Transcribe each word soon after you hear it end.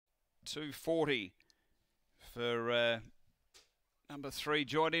240 for number 3,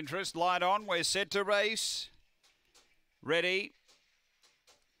 Joint Interest. Light on. We're set to race. Ready.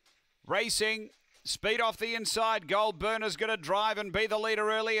 Racing. Speed off the inside. Gold Burner's going to drive and be the leader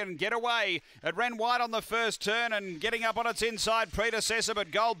early and get away. It ran wide on the first turn and getting up on its inside predecessor,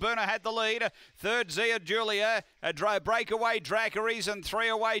 but Gold Burner had the lead. Third, Zia Julia. A breakaway Dracaries, and 3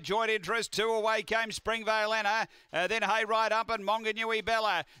 away Joint Interest. 2 away came Springvale Anna. Then Hayride Up and Monganui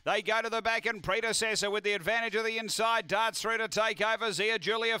Bella. They go to the back, and predecessor with the advantage of the inside darts through to take over. Zia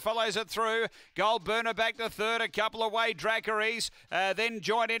Julia follows it through. Gold Burner back to third. A couple away Dracaries. Then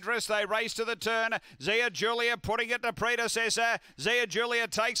Joint Interest. They race to the turn. Zia Julia putting it to predecessor. Zia Julia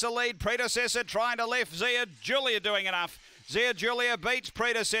takes the lead. Predecessor trying to lift. Zia Julia doing enough. Zia Julia beats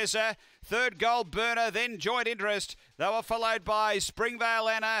predecessor. Third, Gold Burner, then Joint Interest. They were followed by Springvale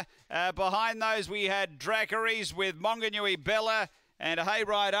Anna. Behind those we had Dracaries with Monganui Bella and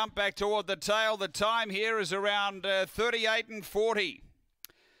Hayride Ump back toward the tail. The time here is around 38 and 40.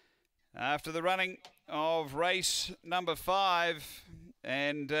 After the running of race number 5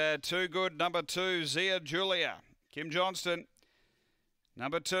 and Too Good, number 2, Zia Julia. Kim Johnston,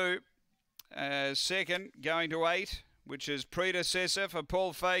 number 2. Second, going to 8, which is predecessor for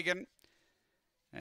Paul Fagan.